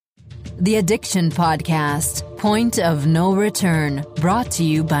The Addiction Podcast, Point of No Return, brought to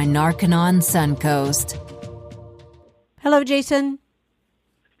you by Narconon Suncoast. Hello, Jason.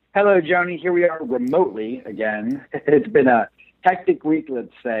 Hello, Joni. Here we are remotely again. It's been a hectic week,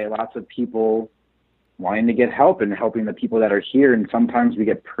 let's say. Lots of people wanting to get help and helping the people that are here, and sometimes we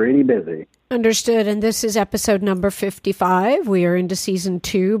get pretty busy. Understood. And this is episode number 55. We are into season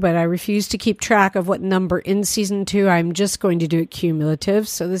 2, but I refuse to keep track of what number in season 2. I'm just going to do it cumulative.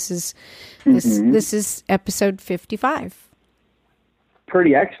 So this is episode 55.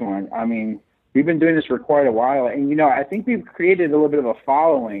 Pretty excellent. I mean, we've been doing this for quite a while, and I think we've created a little bit of a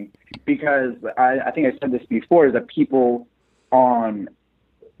following because I think I said this before, is that people on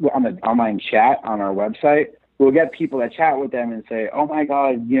the online chat on our website, we'll get people that chat with them and say, "Oh my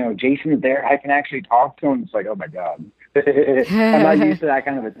God, Jason's there. I can actually talk to him." It's like, oh my God, I'm not used to that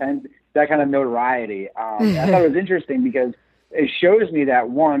kind of that kind of notoriety. I thought it was interesting because it shows me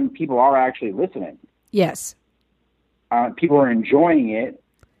that one, people are actually listening. Yes, people are enjoying it,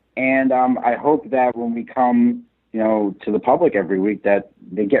 and I hope that when we come, to the public every week, that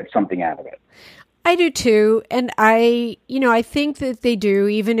they get something out of it. I do too. And I think that they do,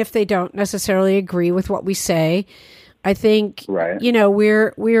 even if they don't necessarily agree with what we say. I think, right.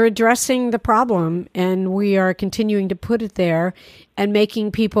 We're addressing the problem, and we are continuing to put it there and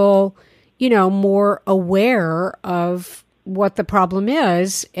making people, more aware of what the problem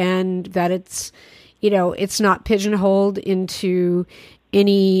is, and that it's, it's not pigeonholed into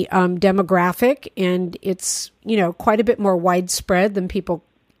any demographic, and it's, quite a bit more widespread than people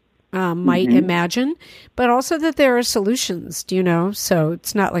might imagine, but also that there are solutions, so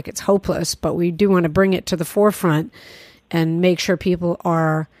it's not like it's hopeless, but we do want to bring it to the forefront and make sure people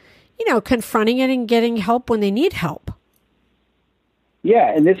are, confronting it and getting help when they need help.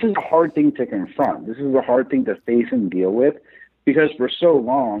 Yeah, and this is a hard thing to confront. This is a hard thing to face and deal with because for so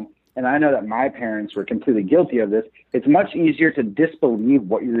long, and I know that my parents were completely guilty of this, it's much easier to disbelieve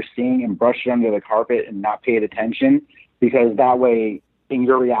what you're seeing and brush it under the carpet and not pay attention because that way, in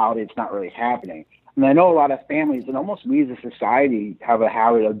your reality, it's not really happening. And I know a lot of families, and almost we as a society have a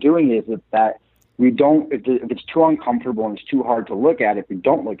habit of doing it, is that we don't, if it's too uncomfortable and it's too hard to look at it, if we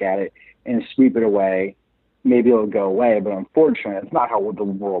don't look at it and sweep it away, maybe it'll go away. But unfortunately, that's not how the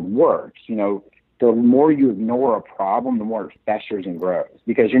world works. The more you ignore a problem, the more it festers and grows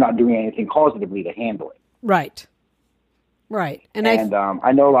because you're not doing anything positively to handle it. Right. And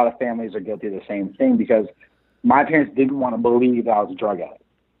I know a lot of families are guilty of the same thing because my parents didn't want to believe that I was a drug addict.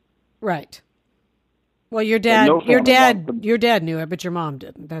 Right. Well, your dad knew it, but your mom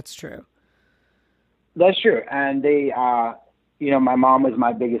didn't. That's true. That's true. And they, my mom was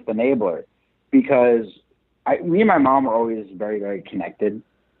my biggest enabler because me and my mom were always very, very connected.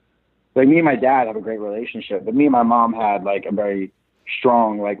 Like me and my dad have a great relationship, but me and my mom had like a very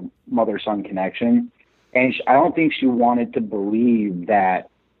strong, like mother-son connection. And I don't think she wanted to believe that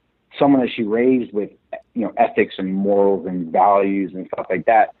someone that she raised with, ethics and morals and values and stuff like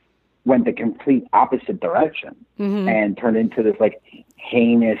that went the complete opposite direction and turned into this like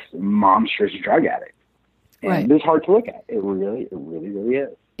heinous, monstrous drug addict. And it's hard to look at. It really is.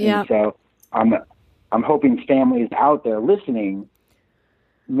 Yeah. And so I'm hoping families out there listening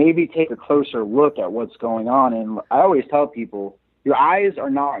maybe take a closer look at what's going on. And I always tell people, your eyes are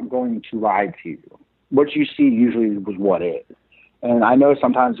not going to lie to you. What you see usually is what is. And I know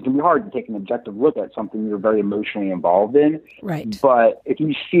sometimes it can be hard to take an objective look at something you're very emotionally involved in. Right. But if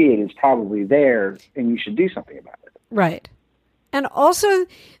you see it, it's probably there, and you should do something about it. Right. And also,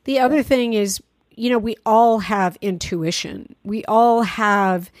 the other thing is, we all have intuition. We all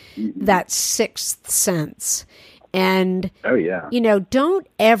have that sixth sense. And, don't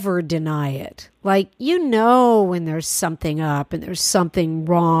ever deny it. Like, when there's something up and there's something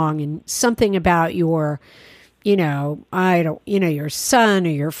wrong and something about your your son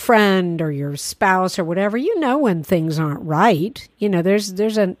or your friend or your spouse or whatever, when things aren't right,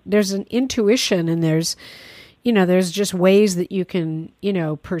 there's an intuition and there's just ways that you can,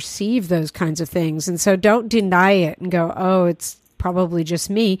 perceive those kinds of things. And so don't deny it and go, oh, it's probably just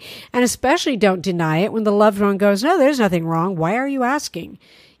me. And especially don't deny it when the loved one goes, no, there's nothing wrong. Why are you asking?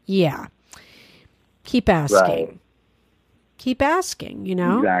 Yeah. Keep asking. Right. Keep asking,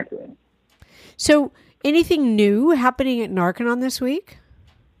 Exactly. So, anything new happening at Narconon this week?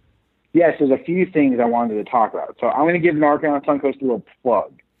 Yes, there's a few things I wanted to talk about. So I'm going to give Narconon Suncoast a little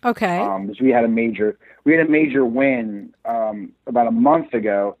plug. Okay. Because we had a major win about a month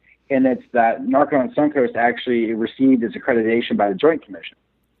ago, and it's that Narconon Suncoast actually received its accreditation by the Joint Commission.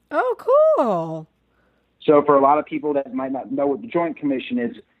 Oh, cool. So for a lot of people that might not know what the Joint Commission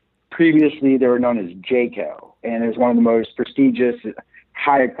is, previously they were known as JCAHO, and it was one of the most prestigious,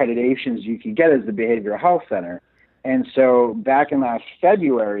 high accreditations you could get as the behavioral health center. And so back in last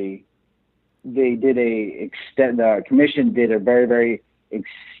February, they did the commission did a very, very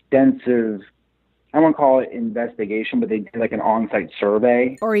extensive, I won't call it investigation, but they did like an on-site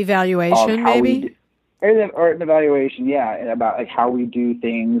survey. Or evaluation, maybe? Or an evaluation, yeah, and about like how we do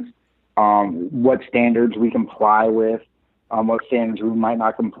things, what standards we comply with, what standards we might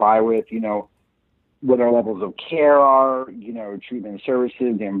not comply with, what our levels of care are, treatment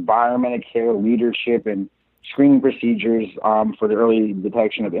services, the environment of care, leadership, and screening procedures for the early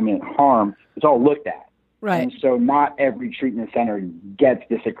detection of imminent harm. It's all looked at. Right. And so not every treatment center gets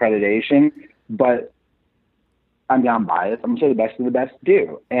this accreditation, but I'm biased. I'm going to say the best of the best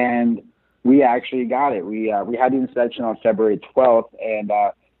do. And we actually got it. We had the inspection on February 12th, and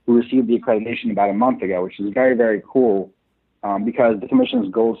we received the accreditation about a month ago, which is very, very cool because the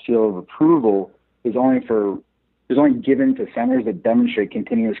Commission's Gold Seal of Approval is only given to centers that demonstrate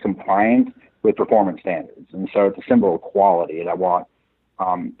continuous compliance with performance standards. And so it's a symbol of quality, and I want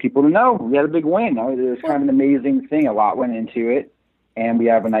people to know we had a big win. It was kind of an amazing thing. A lot went into it, and we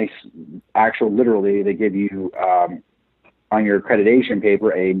have a nice literally, they give you on your accreditation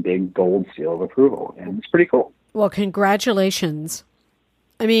paper a big gold seal of approval, and it's pretty cool. Well, congratulations.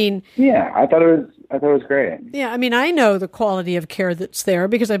 I mean, yeah, I thought it was great. Yeah, I mean, I know the quality of care that's there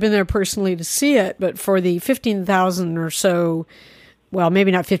because I've been there personally to see it, but for the 15,000 or so, well,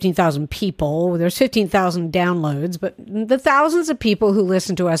 maybe not 15,000 people, there's 15,000 downloads, but the thousands of people who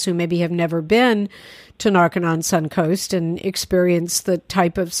listen to us who maybe have never been to Narconon Suncoast and experienced the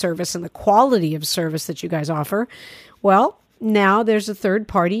type of service and the quality of service that you guys offer, well, now there's a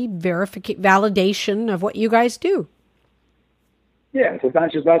third-party validation of what you guys do. Yeah, so it's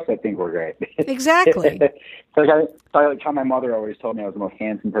not just us that think we're great. Exactly. It's like how my mother always told me I was the most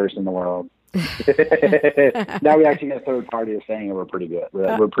handsome person in the world. Now we actually get a third party of saying we're pretty good.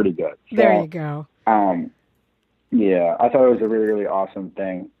 We're pretty good. So, there you go. Yeah, I thought it was a really, really awesome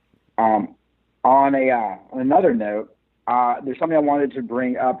thing. On another note, there's something I wanted to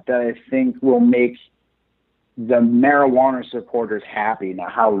bring up that I think will make the marijuana supporters happy. Now,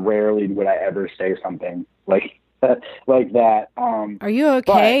 how rarely would I ever say something like that? Are you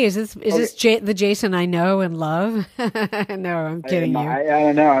okay? Is this the Jason I know and love? No, I'm kidding you. I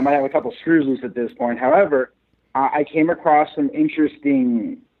don't know. I might have a couple screws loose at this point. However, I came across some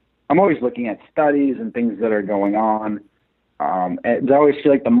interesting. I'm always looking at studies and things that are going on. And I always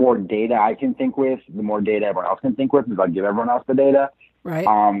feel like the more data I can think with, the more data everyone else can think with, because I'll give everyone else the data. Right.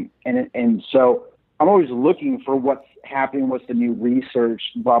 And so I'm always looking for what's happening, what's the new research,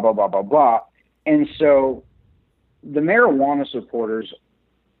 blah, blah, blah, blah, blah. And so the marijuana supporters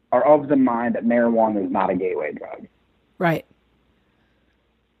are of the mind that marijuana is not a gateway drug. Right.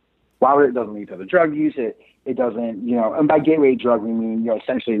 While it doesn't lead to the drug use, it doesn't, and by gateway drug, we mean,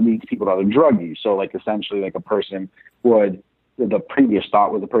 essentially it leads people to other drug use. So like essentially like a person the previous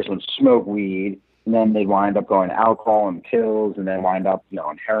thought was the person would smoke weed, and then they'd wind up going to alcohol and pills, and then wind up,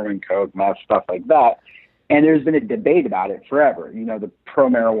 on heroin, coke, meth, stuff like that. And there's been a debate about it forever. The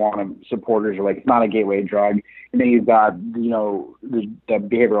pro-marijuana supporters are like, it's not a gateway drug. And then you've got, the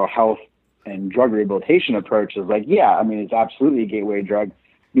behavioral health and drug rehabilitation approach is like, yeah, I mean, it's absolutely a gateway drug,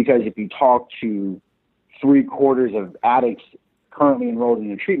 because if you talk to 3/4 of addicts currently enrolled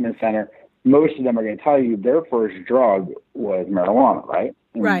in a treatment center, most of them are going to tell you their first drug was marijuana, right?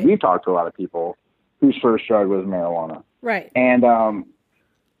 And right. We've talked to a lot of people whose first drug was marijuana. Right. And,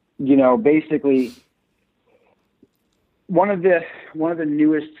 basically one of the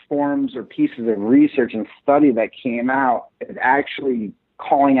newest forms or pieces of research and study that came out is actually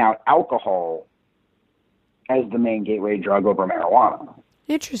calling out alcohol as the main gateway drug over marijuana.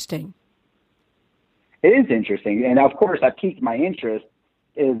 Interesting. It is interesting. And of course that piqued my interest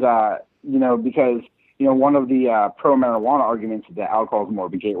is, because, one of the pro-marijuana arguments is that alcohol is more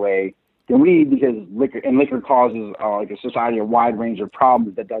of a gateway than weed, because liquor causes like a society a wide range of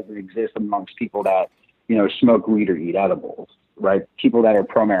problems that doesn't exist amongst people that, smoke weed or eat edibles, right? People that are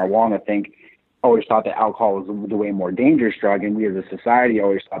pro-marijuana always thought that alcohol was the way more dangerous drug, and we as a society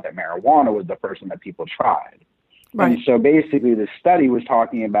always thought that marijuana was the first one that people tried. Right. And so basically the study was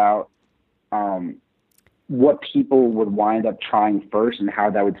talking about what people would wind up trying first and how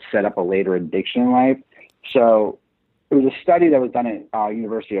that would set up a later addiction in life. So it was a study that was done at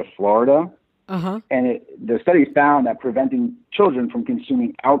University of Florida. Uh-huh. And the study found that preventing children from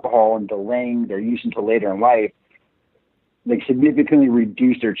consuming alcohol and delaying their use until later in life significantly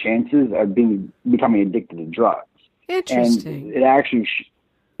reduced their chances of becoming addicted to drugs. Interesting. And it actually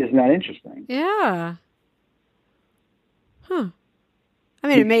isn't that interesting? Yeah. Huh. I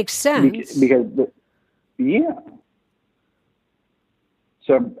mean, it makes sense. Because yeah.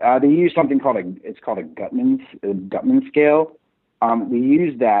 So they use something called a Gutman scale. They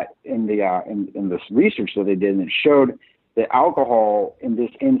used that in this research that they did, and it showed that alcohol in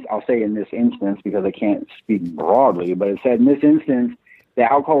this instance because I can't speak broadly, but it said in this instance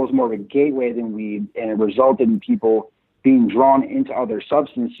that alcohol was more of a gateway than weed, and it resulted in people being drawn into other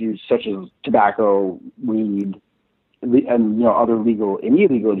substance use such as tobacco, weed, and other legal and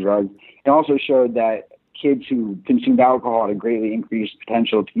illegal drugs. It also showed that kids who consumed alcohol had a greatly increased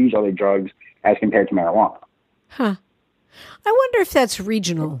potential to use other drugs as compared to marijuana. Huh. I wonder if that's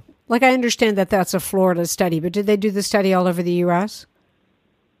regional. Like, I understand that that's a Florida study, but did they do the study all over the U.S.?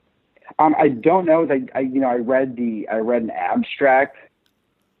 I don't know. I read an abstract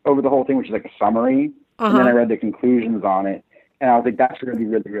over the whole thing, which is like a summary, and then I read the conclusions on it, and I was like, that's going to be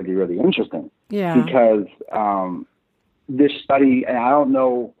really, really, really interesting. Yeah. Because this study, and I don't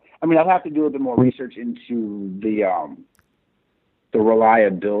know. I mean, I'd have to do a bit more research into the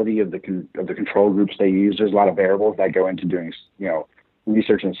reliability of the control groups they use. There's a lot of variables that go into doing,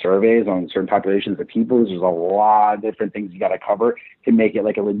 research and surveys on certain populations of people. There's a lot of different things you got to cover to make it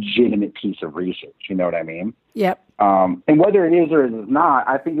like a legitimate piece of research. You know what I mean? Yep. And whether it is or it is not,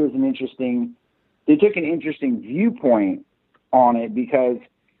 I think it was they took an interesting viewpoint on it, because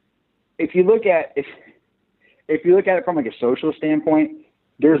if you look at it from like a social standpoint,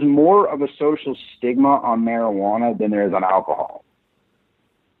 there's more of a social stigma on marijuana than there is on alcohol.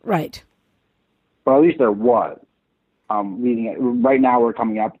 Right. Or at least there was. Right now we're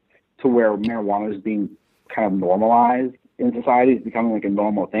coming up to where marijuana is being kind of normalized in society. It's becoming like a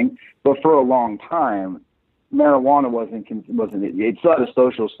normal thing. But for a long time, marijuana wasn't. It still had a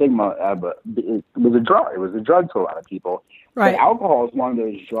social stigma, but it was a drug. It was a drug to a lot of people. Right. But alcohol is one of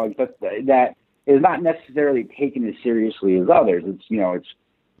those drugs that is not necessarily taken as seriously as others. It's kind of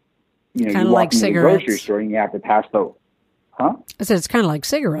you like walk into cigarettes. The grocery store and you have to pass the. Huh? I said it's kind of like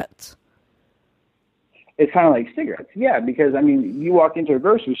cigarettes. It's kind of like cigarettes, yeah, because, I mean, you walk into a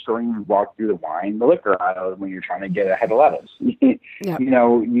grocery store and you walk through the wine, the liquor aisle when you're trying to get a head of lettuce. Yep.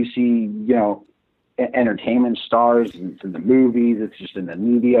 You see, entertainment stars, it's in the movies, it's just in the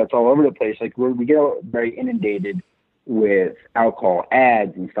media, it's all over the place. Like, we get very inundated with alcohol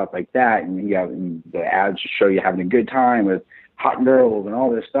ads and stuff like that, and the ads show you having a good time with hot girls and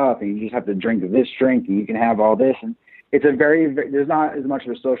all this stuff, and you just have to drink this drink and you can have all this. And it's there's not as much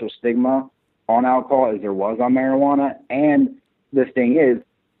of a social stigma on alcohol as there was on marijuana. And the thing is,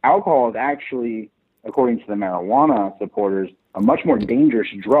 alcohol is actually, according to the marijuana supporters, a much more dangerous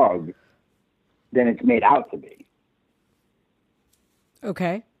drug than it's made out to be.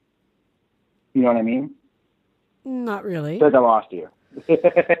 Okay. You know what I mean? Not really. Because I lost you.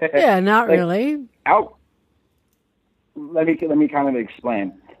 Yeah, not really. Let me kind of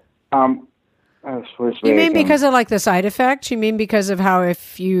explain. You mean because of like the side effects? You mean because of how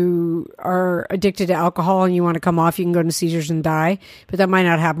if you are addicted to alcohol and you want to come off, you can go into seizures and die? But that might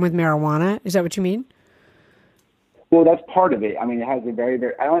not happen with marijuana. Is that what you mean? Well, that's part of it. I mean, it has a very,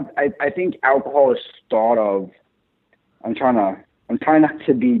 very. I think alcohol is thought of. I'm trying not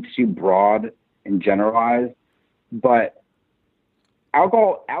to be too broad and generalized, but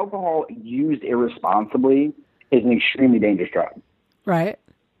alcohol used irresponsibly is an extremely dangerous drug. Right.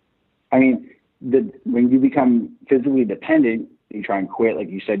 I mean, when you become physically dependent, you try and quit. Like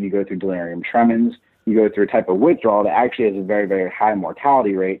you said, you go through delirium tremens. You go through a type of withdrawal that actually has a very, very high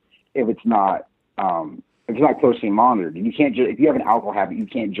mortality rate if it's not closely monitored. You can't just, if you have an alcohol habit, you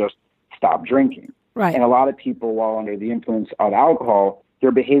can't just stop drinking. Right. And a lot of people, while under the influence of alcohol,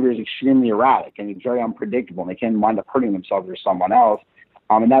 their behavior is extremely erratic and it's very unpredictable, and they can wind up hurting themselves or someone else.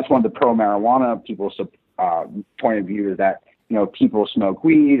 And that's one of the pro-marijuana people's point of view, is that, people smoke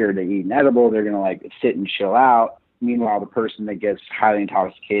weed or they eat an edible, they're going to like sit and chill out. Meanwhile, the person that gets highly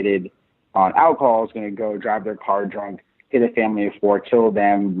intoxicated on alcohol is going to go drive their car drunk, hit a family of four, kill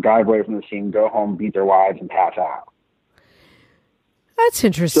them, drive away from the scene, go home, beat their wives, and pass out. That's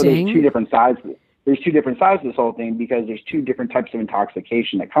interesting. So there's two different sides. There's two different sides to this whole thing, because there's two different types of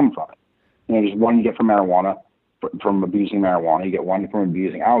intoxication that come from it. There's one you get from marijuana, from abusing marijuana. You get one from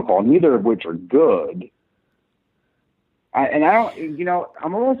abusing alcohol, neither of which are good. I'm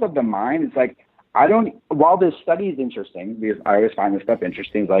almost of the mind. It's like, while this study is interesting, because I always find this stuff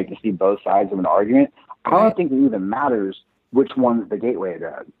interesting, like to see both sides of an argument, I don't think it even matters which one's the gateway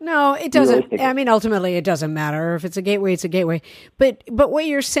drug. No, it doesn't. I mean, ultimately, it doesn't matter. If it's a gateway, it's a gateway. But what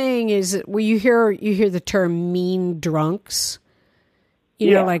you're saying is, well, you hear the term mean drunks,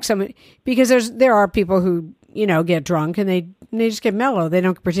 like someone, because there are people who, get drunk and they just get mellow. They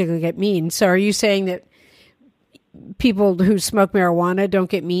don't particularly get mean. So are you saying that people who smoke marijuana don't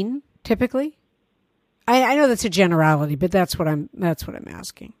get mean typically? I know that's a generality, but that's what I'm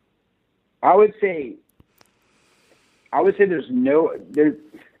asking. I would say there's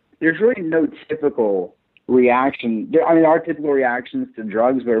really no typical reaction. I mean, there are typical reactions to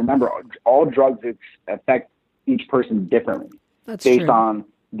drugs, but remember, all drugs affect each person differently. That's based true. on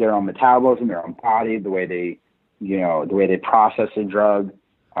their own metabolism, their own body, the way they process a drug,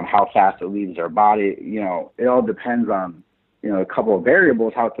 how fast it leaves their body. It all depends on a couple of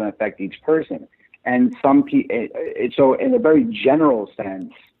variables how it's going to affect each person. And some people, so in a very general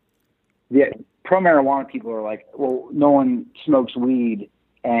sense, the pro-marijuana people are like, well, no one smokes weed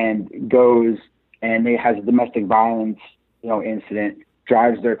and goes and they has a domestic violence, incident,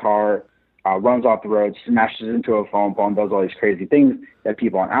 drives their car, runs off the road, smashes into a phone pole, does all these crazy things that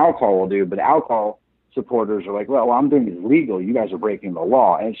people on alcohol will do. But alcohol supporters are like, well, what I'm doing is legal. You guys are breaking the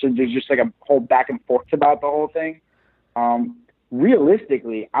law. And so there's just like a whole back and forth about the whole thing.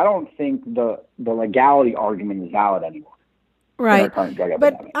 Realistically, I don't think the legality argument is valid anymore. Right.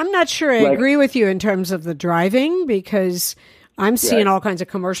 But I'm not sure I agree with you in terms of the driving, because I'm seeing all kinds of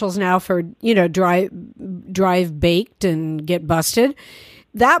commercials now for, drive baked and get busted.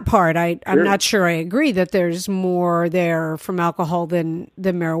 That part, I'm not sure I agree that there's more there from alcohol than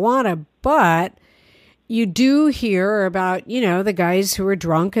marijuana, but you do hear about, the guys who are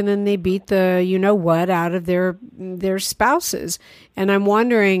drunk and then they beat the what out of their spouses. And I'm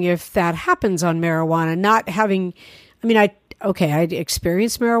wondering if that happens on marijuana, not having, I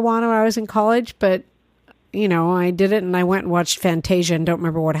experienced marijuana when I was in college, but I did it and I went and watched Fantasia and don't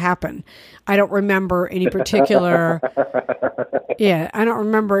remember what happened. I don't remember any particular, I don't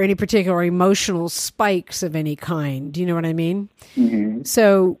remember any particular emotional spikes of any kind. Do you know what I mean? Mm-hmm.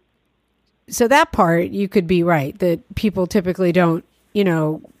 So that part, you could be right, that people typically don't,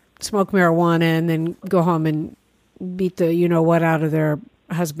 smoke marijuana and then go home and beat the what out of their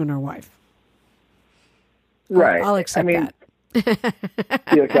husband or wife. Right. I'll accept that.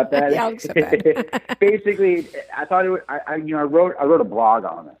 You accept that? Yeah, I'll accept that. Basically, I thought it was, I wrote a blog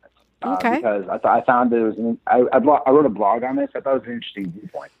on it. Because I found it was, I wrote a blog on this. I thought it was an interesting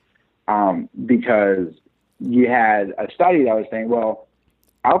viewpoint. Because you had a study that was saying, well,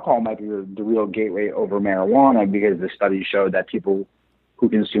 alcohol might be the real gateway over marijuana, because the study showed that people who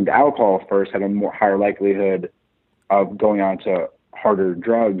consumed alcohol first had a higher likelihood of going on to harder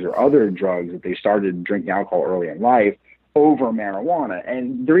drugs or other drugs if they started drinking alcohol early in life over marijuana.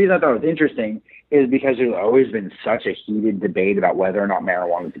 And the reason I thought it was interesting is because there's always been such a heated debate about whether or not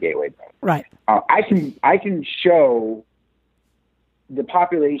marijuana is the gateway drug. Right. I can show the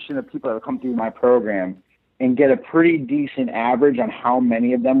population of people that have come through my program and get a pretty decent average on how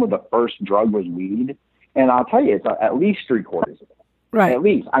many of them were the first drug was weed. And I'll tell you, it's at least 3/4 of them. Right. At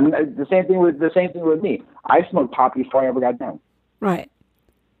least. The same thing with me. I smoked pot before I ever got done. Right.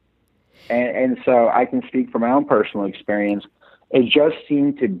 And so I can speak from my own personal experience. It just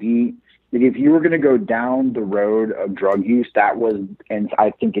seemed to be that if you were going to go down the road of drug use, that was, and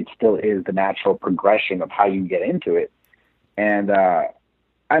I think it still is, the natural progression of how you get into it. And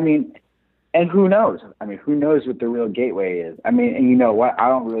and who knows? Who knows what the real gateway is? And you know what? I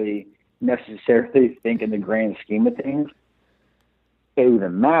don't really necessarily think in the grand scheme of things it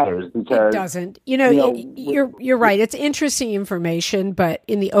even matters, because it doesn't. You're right. It's interesting information, but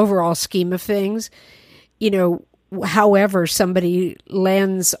in the overall scheme of things, however somebody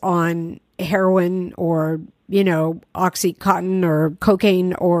lands on heroin or, Oxycontin or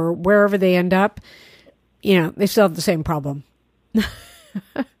cocaine or wherever they end up, they still have the same problem.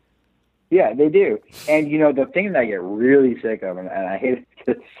 Yeah, they do. And, the thing that I get really sick of, and I hate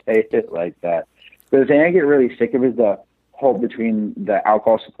to say it like that, but the thing I get really sick of is the whole between the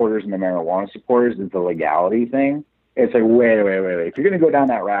alcohol supporters and the marijuana supporters is the legality thing. It's like, wait. If you're going to go down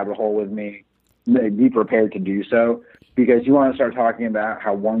that rabbit hole with me, be prepared to do so, because you want to start talking about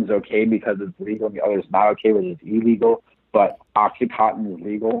how one's okay because it's legal and the other's not okay because it's illegal, but Oxycontin is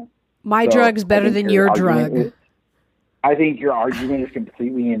legal. My drug's better than your drug. I think your argument is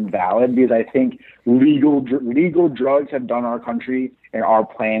completely invalid, because I think legal drugs have done our country and our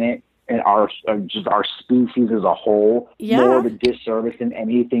planet and our species as a whole more of a disservice than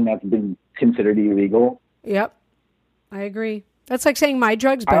anything that's been considered illegal. Yep, I agree. That's like saying my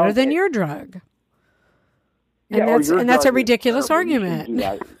drug's better than your drug, and that's a ridiculous argument.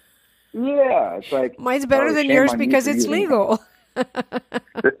 Yeah, it's like mine's better than yours because it's legal.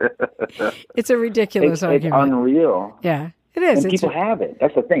 It's a ridiculous argument. It's unreal. Yeah, it is. And people have it.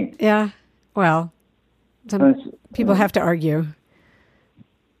 That's the thing. Yeah. Well, some people have to argue.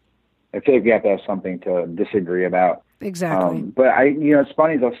 I feel like we have to have something to disagree about. Exactly. But it's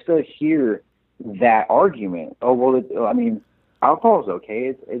funny, they'll still hear that argument. Oh, well, alcohol is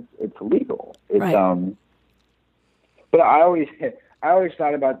okay. It's legal. It's right. But I always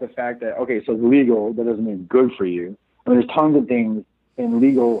thought about the fact that, okay, so it's legal, that doesn't mean good for you. I mean, there's tons of things in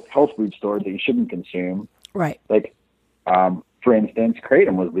legal health food stores that you shouldn't consume. Right. Like, for instance,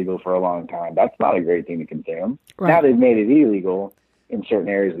 kratom was legal for a long time. That's not a great thing to consume. Right. Now they've made it illegal in certain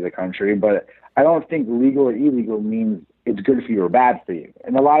areas of the country, but I don't think legal or illegal means it's good for you or bad for you.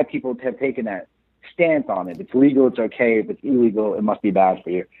 And a lot of people have taken that stance on it. If it's legal, it's okay. If it's illegal, it must be bad for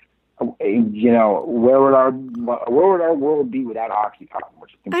you. You know, where would our world be without OxyContin,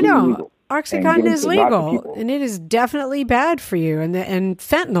 which is completely legal? OxyContin is legal, and it is definitely bad for you. And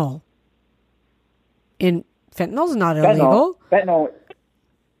fentanyl. Fentanyl's not illegal. Fentanyl,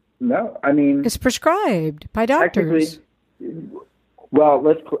 no. I mean, it's prescribed by doctors. Well,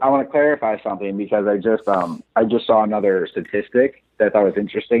 I want to clarify something because I just saw another statistic that I thought was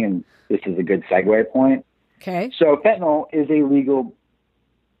interesting, and this is a good segue point. Okay. So fentanyl is a legal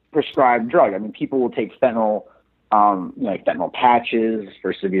prescribed drug. I mean, people will take fentanyl, like fentanyl patches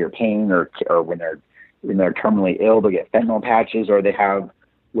for severe pain, or when they're terminally ill, they'll get fentanyl patches, or they have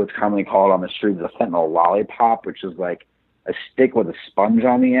what's commonly called on the streets a fentanyl lollipop, which is like a stick with a sponge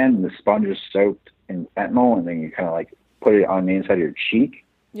on the end, and the sponge is soaked in fentanyl, and then you kind of like put it on the inside of your cheek.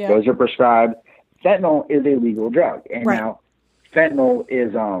 Yeah. Those are prescribed. Fentanyl is a legal drug, and now fentanyl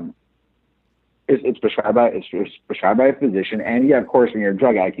is it's prescribed by a physician. And yeah, of course, when you're a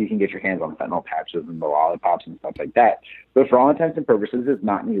drug addict, you can get your hands on fentanyl patches and the lollipops and stuff like that. But for all intents and purposes, it's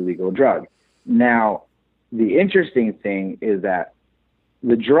not an illegal drug. Now, the interesting thing is that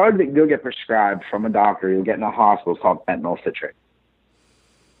the drug that you'll get prescribed from a doctor, you'll get in a hospital, is called fentanyl citrate.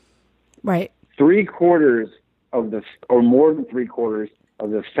 Right. 3/4 of or more than 3/4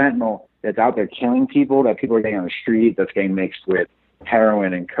 of the fentanyl that's out there killing people, that people are getting on the street, that's getting mixed with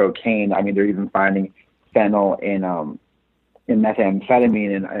heroin and cocaine. I mean, they're even finding fentanyl in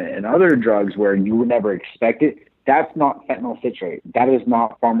methamphetamine and other drugs where you would never expect it. That's not fentanyl citrate. That is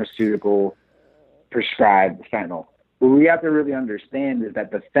not pharmaceutical prescribed fentanyl. What we have to really understand is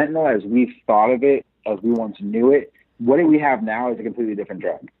that the fentanyl, as we've thought of it, as we once knew it, what we have now is a completely different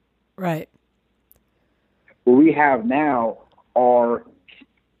drug. Right. What we have now are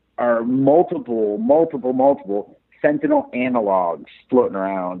multiple fentanyl analogs floating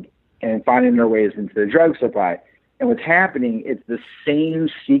around and finding their ways into the drug supply. And what's happening, it's the same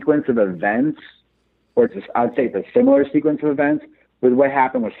sequence of events, or I'd say it's a similar sequence of events with what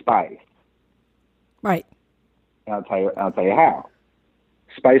happened with Spice. Right. And I'll tell you how.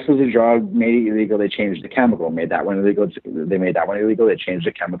 Spice was a drug, made it illegal, they changed the chemical, made that one illegal, they made that one illegal, they changed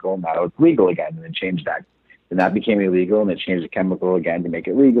the chemical, now it's legal again, and then changed that. And that became illegal, and they changed the chemical again to make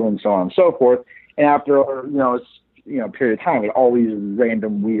it legal, and so on and so forth. And after a period of time, with all these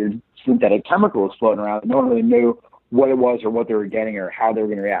random weird synthetic chemicals floating around, no one really knew what it was or what they were getting or how they were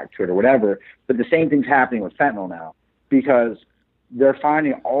going to react to it or whatever. But the same thing's happening with fentanyl now, because they're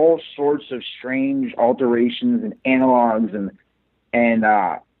finding all sorts of strange alterations and analogs and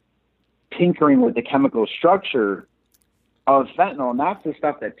tinkering with the chemical structure of fentanyl. And that's the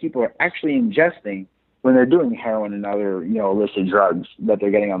stuff that people are actually ingesting when they're doing heroin and other, illicit drugs that they're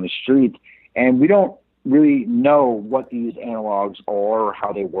getting on the street. And we don't really know what these analogs are or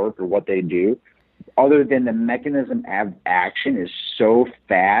how they work or what they do, other than the mechanism of action is so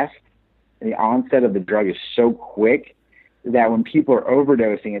fast and the onset of the drug is so quick that when people are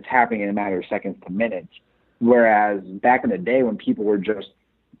overdosing, it's happening in a matter of seconds to minutes. Whereas back in the day when people were just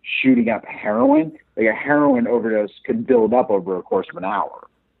shooting up heroin, like a heroin overdose could build up over a course of an hour.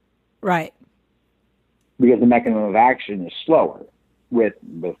 Right. Because the mechanism of action is slower with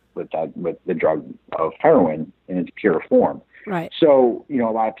the drug of heroin in its pure form. Right. So, a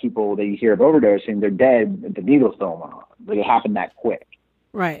lot of people that you hear of overdosing, they're dead, the needle's still on. Like it happened that quick.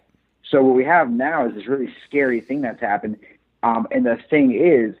 Right. So what we have now is this really scary thing that's happened. And the thing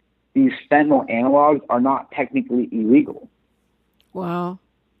is, these fentanyl analogs are not technically illegal. Well,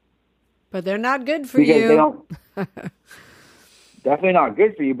 but they're not good for because you. They don't, definitely not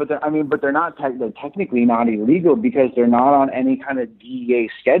good for you, but they're not they're technically not illegal because they're not on any kind of DEA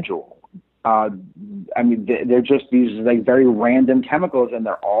schedule. They're just these like very random chemicals, and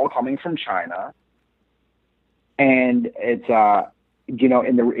they're all coming from China. And it's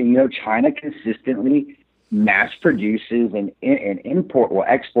China consistently mass produces and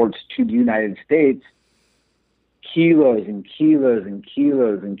exports to the United States kilos and kilos and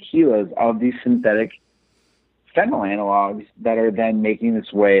kilos and kilos of these synthetic fentanyl analogs that are then making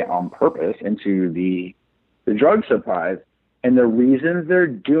its way on purpose into the drug supplies. And the reasons they're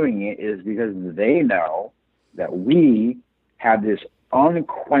doing it is because they know that we have this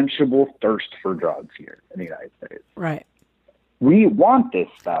unquenchable thirst for drugs here in the United States. Right. we want this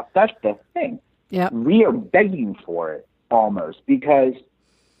stuff. That's the thing. Yep. We are begging for it almost because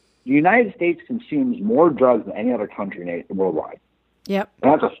the United States consumes more drugs than any other country worldwide. Yep.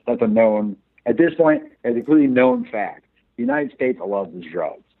 And that's a known, at this point, it's a completely known fact. The United States loves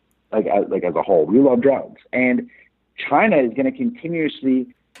drugs, like as a whole. We love drugs. And China is going to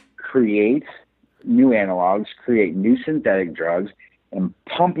continuously create new analogs, create new synthetic drugs, and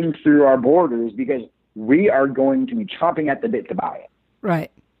pumping through our borders because we are going to be chomping at the bit to buy it.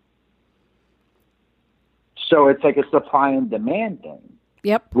 Right. So it's like a supply and demand thing.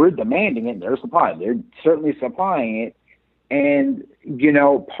 Yep. We're demanding it, they're supplying. They're certainly supplying it. And, you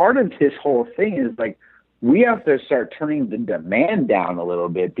know, part of this whole thing is like we have to start turning the demand down a little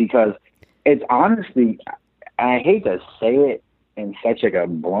bit because it's honestly, I hate to say it in such like a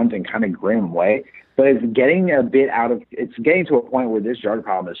blunt and kind of grim way, but it's getting it's getting to a point where this drug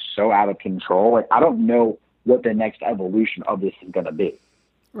problem is so out of control. Like I don't know what the next evolution of this is going to be.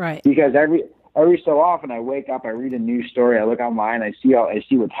 Right. Because every so often I wake up, I read a news story, I look online, I see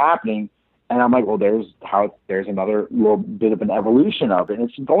what's happening, and I'm like, well, there's another little bit of an evolution of it. And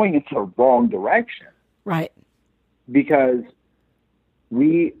it's going into the wrong direction. Right. Because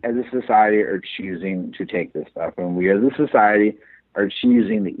we as a society are choosing to take this stuff, and we as a society are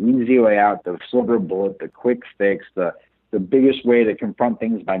choosing the easy way out, the silver bullet, the quick fix, the biggest way to confront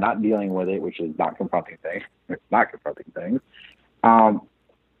things by not dealing with it, which is not confronting things. It's not confronting things.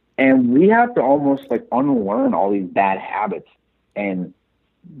 And we have to almost like unlearn all these bad habits and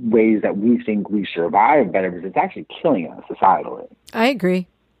ways that we think we survive better because it's actually killing us societally. I agree.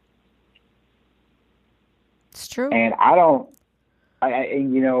 It's true. And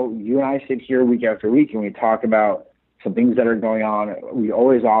you know, you and I sit here week after week and we talk about some things that are going on. We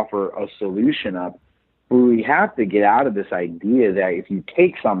always offer a solution up, but we have to get out of this idea that if you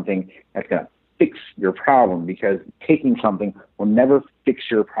take something, that's going to fix your problem, because taking something will never fix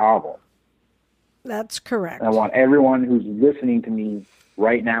your problem. That's correct. And I want everyone who's listening to me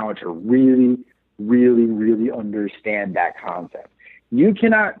right now to really, really, really understand that concept. You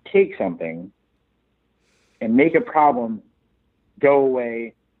cannot take something and make a problem go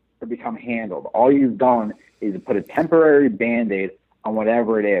away or become handled. All you've done is put a temporary Band-Aid on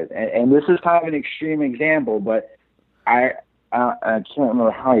whatever it is. And this is kind of an extreme example, but I can't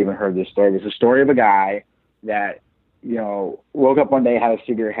remember how I even heard this story. It was a story of a guy that, you know, woke up one day, had a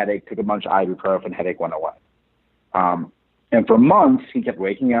severe headache, took a bunch of ibuprofen, headache went away. And for months, he kept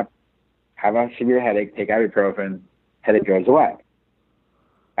waking up, have a severe headache, take ibuprofen, headache goes away.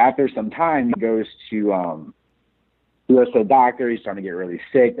 After some time, he goes to the doctor. He's starting to get really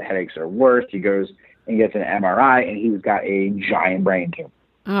sick. The headaches are worse. He goes and gets an MRI, and he's got a giant brain tumor.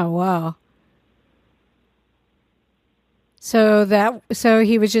 Oh, wow. So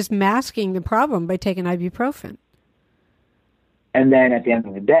he was just masking the problem by taking ibuprofen. And then at the end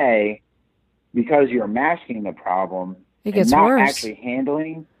of the day, because you're masking the problem it gets and not worse. actually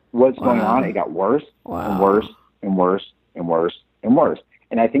handling what's going on, it got worse and worse and worse and worse and worse.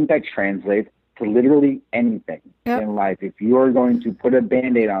 And I think that translates to literally anything in life. If you are going to put a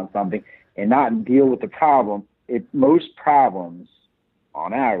Band-Aid on something and not deal with the problem, most problems,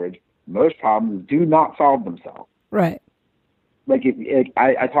 on average, most problems do not solve themselves. Right. Like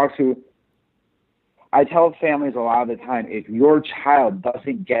I tell families a lot of the time, if your child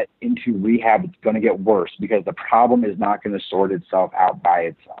doesn't get into rehab, it's going to get worse because the problem is not going to sort itself out by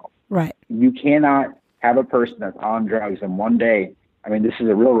itself. Right. You cannot have a person that's on drugs and one day, I mean, this is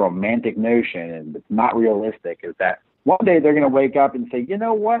a real romantic notion and it's not realistic, is that one day they're going to wake up and say, you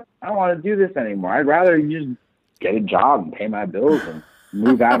know what? I don't want to do this anymore. I'd rather just get a job and pay my bills and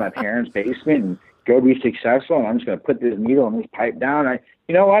move out of my parents' basement and go be successful. And I'm just going to put this needle and this pipe down.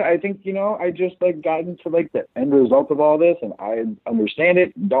 You know what? I think, I just got into the end result of all this and I understand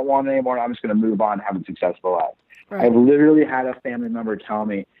it. Don't want it anymore. I'm just going to move on and have a successful life. Right. I've literally had a family member tell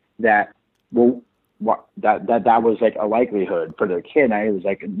me that, that was a likelihood for their kid. And I was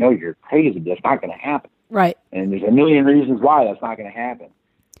like, no, you're crazy. That's not going to happen. Right. And there's a million reasons why that's not going to happen.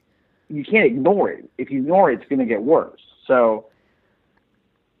 You can't ignore it. If you ignore it, it's going to get worse. So,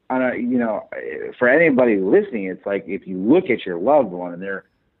 for anybody listening, it's like if you look at your loved one and they're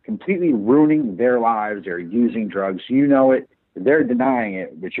completely ruining their lives, they're using drugs, you know it, they're denying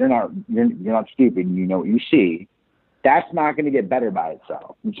it, but you're not stupid. You know what you see. That's not going to get better by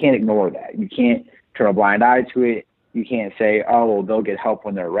itself. You can't ignore that. You can't turn a blind eye to it. You can't say, oh, well, they'll get help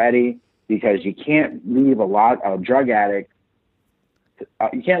when they're ready, because you can't leave a drug addict.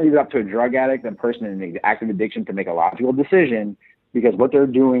 You can't leave it up to a drug addict and person in active addiction to make a logical decision, because what they're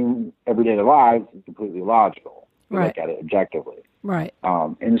doing every day of their lives is completely logical. Right. Look at it objectively. Right.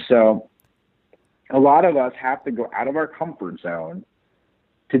 And so a lot of us have to go out of our comfort zone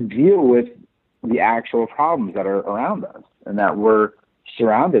to deal with the actual problems that are around us and that we're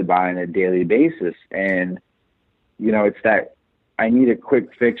surrounded by on a daily basis. And, it's that I need a quick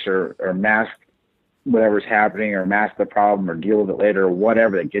fix or mask whatever's happening or mask the problem or deal with it later or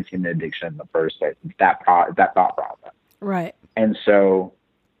whatever that gets you in the addiction in the first place. It's that thought process. Right. And so,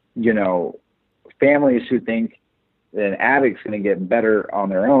 families who think that an addict's going to get better on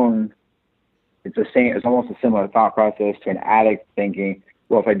their own, it's almost a similar thought process to an addict thinking,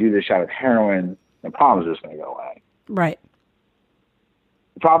 well, if I do this shot of heroin, the problem's just going to go away. Right.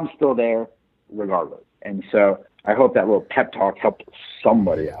 The problem's still there regardless. And so I hope that little pep talk helped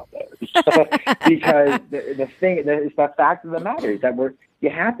somebody out there. Because the fact of the matter is that you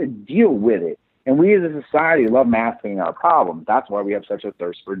have to deal with it. And we as a society love masking our problems. That's why we have such a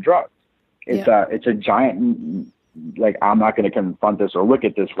thirst for drugs. It's a giant, like, I'm not going to confront this or look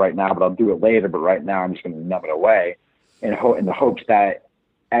at this right now, but I'll do it later. But right now I'm just going to numb it away in the hopes that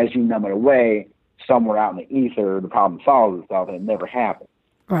as you numb it away, somewhere out in the ether, the problem solves itself, and it never happens.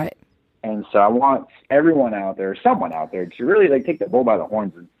 Right. And so I want everyone out there, someone out there, to really take the bull by the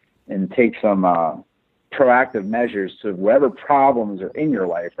horns and take some proactive measures to whatever problems are in your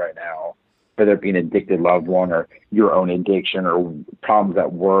life right now, whether it be an addicted loved one or your own addiction or problems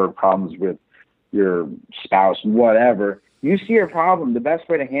at work, problems with your spouse, whatever. You see a problem, the best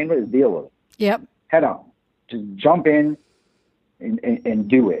way to handle it is deal with it. Yep. Head on. Just jump in and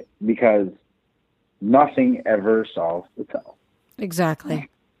do it, because nothing ever solves itself. Exactly.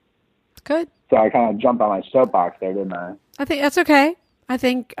 Good. So I kind of jumped on my soapbox there, didn't I? I think that's okay. I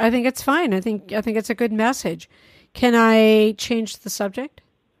think it's fine. I think it's a good message. Can I change the subject?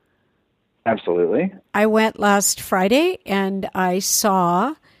 Absolutely. I went last Friday and I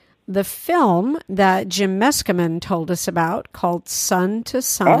saw the film that Jim Meskimen told us about called Son to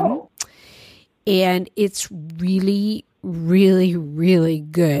Son. Oh. And it's really, really, really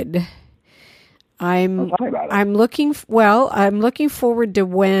good. I'm looking forward to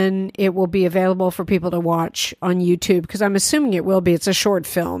when it will be available for people to watch on YouTube, because I'm assuming it will be. It's a short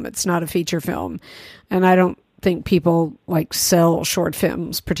film. It's not a feature film. And I don't think people sell short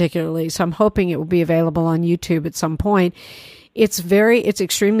films particularly. So I'm hoping it will be available on YouTube at some point. It's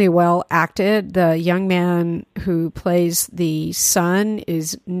extremely well acted. The young man who plays the son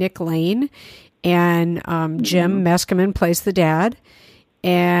is Nick Lane, and Jim Meskimen plays the dad.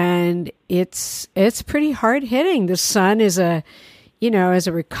 And it's pretty hard hitting. The son is a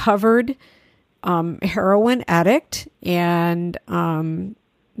recovered heroin addict, and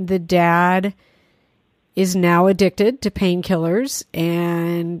the dad is now addicted to painkillers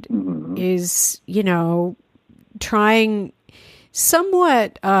and is, trying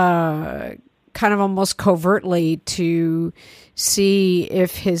somewhat kind of almost covertly to see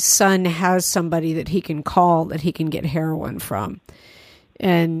if his son has somebody that he can call that he can get heroin from.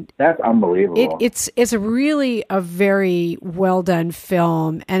 And that's unbelievable. It's really a very well done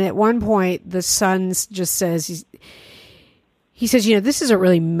film. And at one point, the son just says, he says, this is a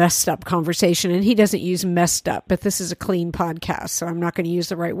really messed up conversation. And he doesn't use messed up, but this is a clean podcast, so I'm not going to use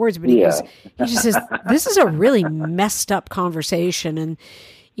the right words. But he just says, this is a really messed up conversation. And,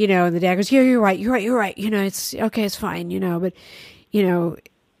 and the dad goes, yeah, you're right. It's okay. It's fine, but, do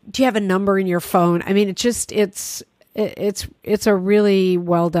you have a number in your phone? I mean, it's a really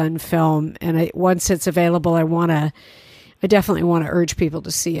well done film, and once it's available, I definitely want to urge people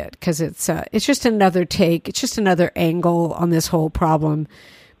to see it, because it's just another take, it's just another angle on this whole problem,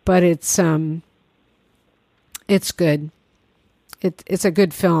 but it's good. It's a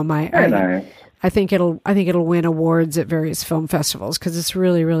good film. I think it'll win awards at various film festivals because it's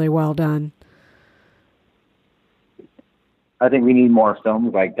really, really well done. I think we need more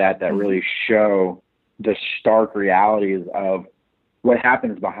films like that really show the stark realities of what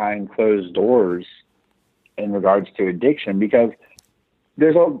happens behind closed doors in regards to addiction, because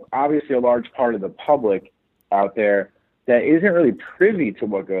there's obviously a large part of the public out there that isn't really privy to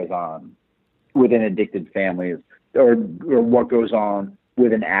what goes on within addicted families or what goes on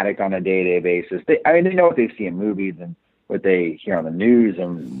with an addict on a day-to-day basis. They know what they see in movies and what they hear on the news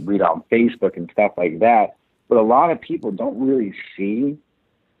and read on Facebook and stuff like that. But a lot of people don't really see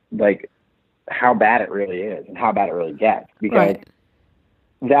how bad it really is and how bad it really gets, because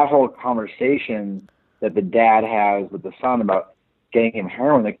that whole conversation that the dad has with the son about getting him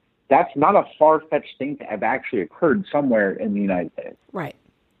heroin, that's not a far-fetched thing to have actually occurred somewhere in the United States. Right.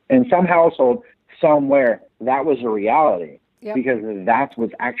 In some household, somewhere, that was a reality, because that's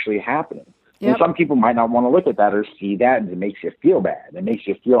what's actually happening. Yep. And some people might not want to look at that or see that, and it makes you feel bad. It makes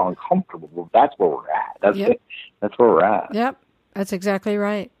you feel uncomfortable. Well, that's where we're at. That's where we're at. Yep. That's exactly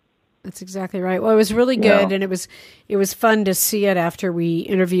right. That's exactly right. Well, it was really good, and it was fun to see it after we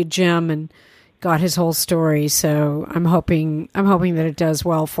interviewed Jim and got his whole story. So I'm hoping that it does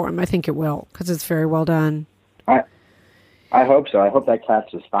well for him. I think it will, because it's very well done. I hope so. I hope that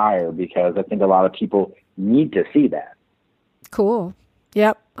catches fire, because I think a lot of people need to see that. Cool.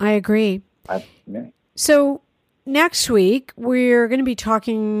 Yep, I agree. Yeah. So next week, we're going to be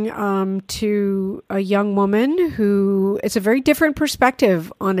talking to a young woman who it's a very different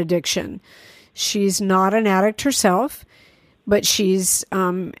perspective on addiction. She's not an addict herself, but she's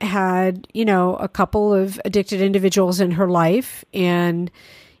had, a couple of addicted individuals in her life, and,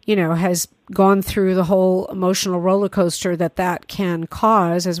 has gone through the whole emotional roller coaster that can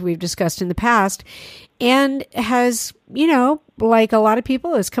cause, as we've discussed in the past, and has, like a lot of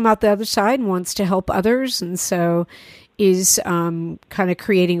people, has come out the other side and wants to help others, and so is kind of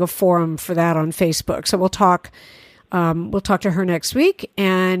creating a forum for that on Facebook. So we'll talk to her next week,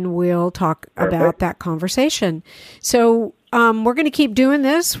 and we'll talk about that conversation. So we're going to keep doing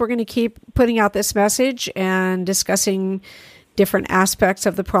this. We're going to keep putting out this message and discussing different aspects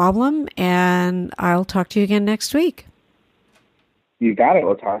of the problem, and I'll talk to you again next week. You got it.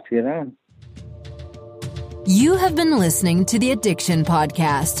 We'll talk to you then. You have been listening to the Addiction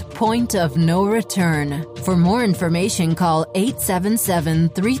Podcast, Point of No Return. For more information, call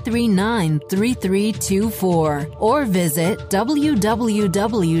 877-339-3324 or visit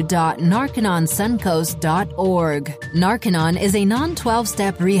www.narcanonsuncoast.org. Narcanon is a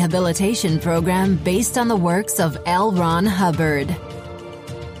non-12-step rehabilitation program based on the works of L. Ron Hubbard.